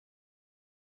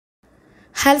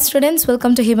Hello students,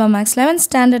 welcome to Hiba Max 11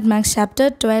 Standard Max Chapter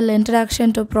 12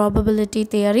 Introduction to Probability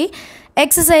Theory.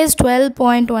 Exercise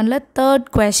 12.1 la third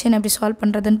question எப்படி solve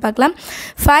பண்றதுன்னு பார்க்கலாம்.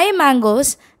 5 mangoes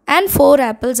and 4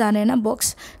 apples are in a box.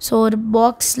 So ஒரு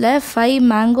boxல 5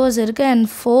 mangoes இருக்கு and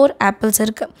 4 apples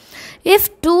இருக்கு. If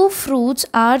 2 fruits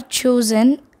are chosen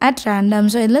at random,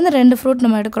 so இதுல இந்த ரெண்டு fruit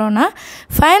நம்ம எடுக்கிறோம்னா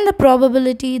find the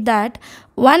probability that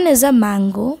one is a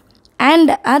mango and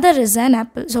other is an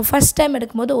apple. So first time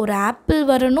எடுக்கும்போது ஒரு apple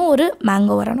வரணும், ஒரு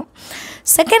மேங்கோ வரணும்.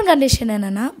 செகண்ட் கண்டிஷன்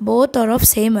என்னென்னா both are of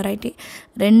same variety.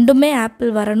 ரெண்டுமே ஆப்பிள்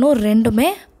வரணும், ரெண்டுமே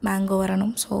மேங்கோ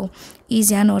வரணும். ஸோ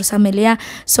ஈஸியான ஒரு சம் இல்லையா?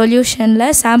 சொல்யூஷனில்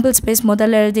சாம்பிள் ஸ்பேஸ்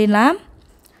முதல்ல எழுதிடலாம்.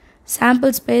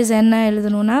 சாம்பிள் ஸ்பேஸ் என்ன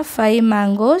எழுதணும்னா 5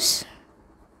 mangoes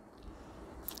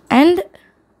and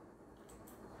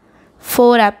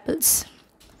 4 apples.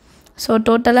 ஸோ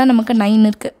டோட்டலாக நமக்கு 9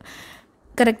 இருக்குது.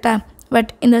 கரெக்டாக?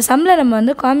 பட் இந்த சம்மில் நம்ம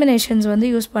வந்து காம்பினேஷன்ஸ் வந்து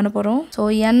யூஸ் பண்ண போகிறோம். ஸோ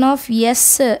என் ஆஃப் எஸ்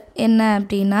என்ன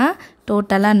அப்படின்னா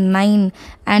டோட்டலாக 9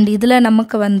 அண்ட் இதில்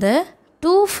நமக்கு வந்து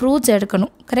 2 ஃப்ரூட்ஸ்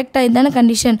எடுக்கணும். கரெக்டாக? இதுதான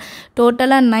கண்டிஷன்.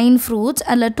 டோட்டலாக 9 ஃப்ரூட்ஸ்,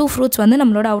 அதில் 2 ஃப்ரூட்ஸ் வந்து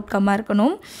நம்மளோட அவுட்கம்மாக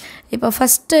இருக்கணும். இப்போ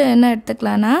ஃபஸ்ட்டு என்ன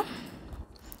எடுத்துக்கலான்னா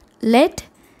let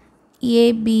A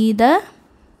be the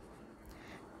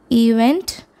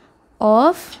event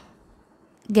of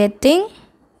getting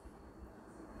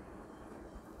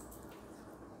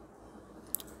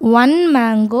 1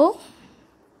 mango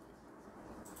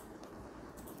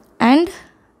and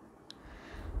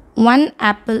 1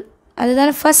 apple.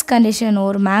 அதுதான் ஃபர்ஸ்ட் கண்டிஷன்.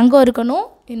 ஒரு மேங்கோ இருக்கணும்,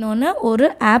 இன்னொன்று ஒரு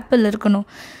ஆப்பிள் இருக்கணும்.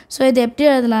 ஸோ இது எப்படி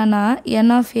எழுதலான்னா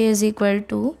என் of A is equal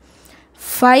to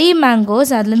 5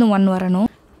 mangoes, அதுலேருந்து 1 வரணும்,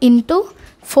 இன்ட்டு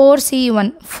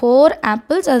 4C1 4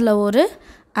 ஆப்பிள்ஸ், அதில் ஒரு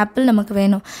ஆப்பிள் நமக்கு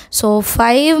வேணும். ஸோ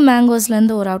 5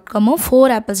 மேங்கோஸ்லேருந்து ஒரு அவுட்கம்மும்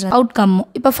 4 ஆப்பிள்ஸ்லேருந்து அவுட்கம்மும்.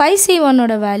 இப்போ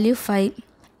 5C1ஓட value 5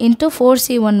 into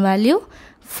 4C1 value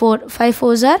 4. 5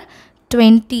 4s are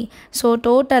 20. So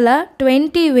டோட்டலாக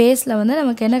 20 வேஸில் வந்து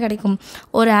நமக்கு என்ன கிடைக்கும்?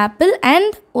 ஒரு ஆப்பிள்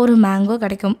அண்ட் ஒரு மேங்கோ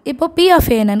கிடைக்கும். இப்போ P of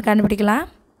A என்னன்னு கண்டுபிடிக்கலாம்.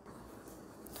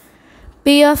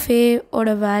 P of A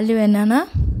ஓட வேல்யூ என்னன்னா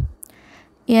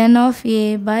N of A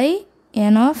by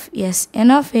N of S.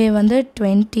 N of A வந்து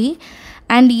 20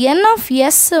 அண்ட் N of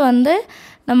S வந்து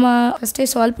நம்ம ஃபஸ்ட்டே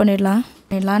சால்வ் பண்ணிடலாம்.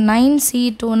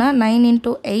 9C2னா 9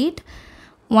 into 8,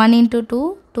 1 into 2,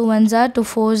 2 1s are 2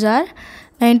 4s are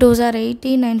 9 2s are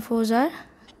 80, 9 4s are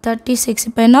 36.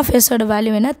 இப்போ N of S ஓட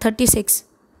value என்ன? 36.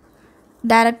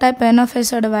 டேரெக்டாக இப்போ N of S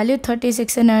ஓட வேல்யூ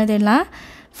 36ன்னு எழுதிடலாம்.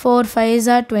 4 5s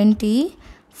are 20,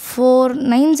 4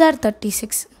 9s are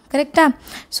 36. கரெக்டா?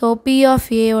 ஸோ P of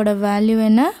A ஓட வேல்யூ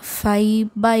என்ன?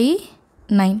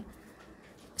 5/9.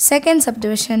 செகண்ட்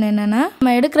சப்டிவிஷன் என்னென்னா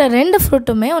நம்ம எடுக்கிற ரெண்டு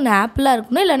ஃப்ரூட்டுமே ஒன்று ஆப்பிளாக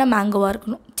இருக்கணும், இல்லைன்னா மேங்கோவாக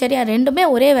இருக்கணும். சரியா? ரெண்டுமே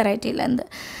ஒரே வெரைட்டிலேருந்து.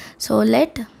 So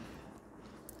let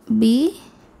B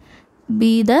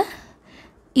be the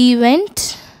event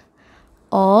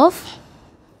of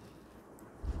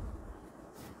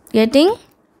getting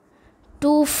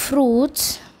 2 fruits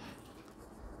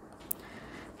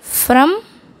from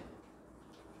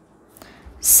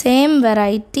same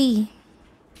variety.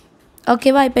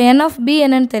 ஓகேவா? இப்போ N of B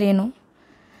என்னன்னு தெரியணும்.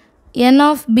 N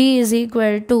of B is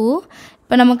equal to,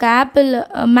 இப்போ நமக்கு ஆப்பிள்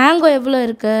மேங்கோ எவ்வளோ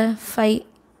இருக்குது? 5.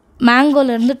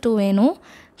 மேங்கோலேருந்து 2 வேணும்,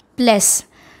 ப்ளஸ்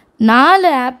 4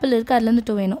 ஆப்பிள் இருக்குது, அதுலேருந்து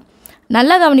 2 வேணும்.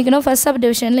 நல்லா கவனிக்கணும். ஃபஸ்ட் சப்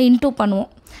டிவிஷனில் இன்டூ பண்ணுவோம்,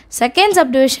 செகண்ட்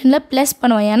சப் டிவிஷனில் ப்ளஸ்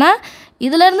பண்ணுவோம். ஏன்னா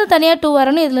இதுலேருந்து தனியாக 2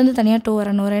 வரணும், இதுலேருந்து தனியாக 2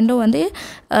 வரணும். ரெண்டும் வந்து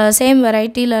சேம்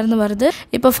வெரைட்டியிலேருந்து வருது.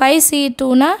 இப்போ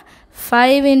 5C2னா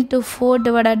 5 into 4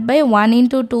 divided by 1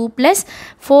 into 2 plus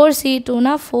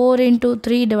 4C2னா 4 into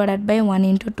 3 divided by 1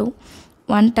 into 2.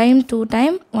 1 time 2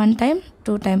 time 1 time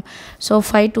 2 time. So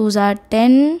 5 2s are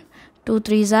 10, 2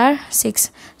 3s are 6.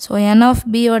 So N of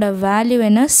B ஓட வேல்யூ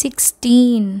என்ன?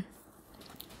 16.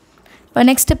 இப்போ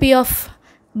நெக்ஸ்ட் P of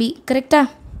B. கரெக்டா?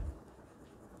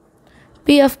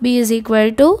 P of B is equal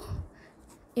to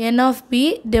N of B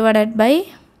divided by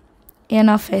N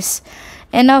of S.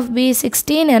 N of B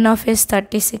 16, N of S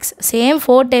 36. Same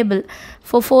 4 table.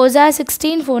 4 4s are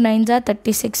 16, 4 9s are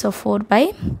 36. So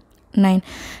 4/9.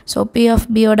 So P of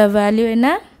B ஓட value என்ன?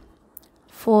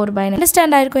 4/9.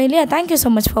 Understand ஆயிருக்கும் இல்லையா? Thank you so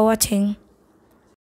much for watching.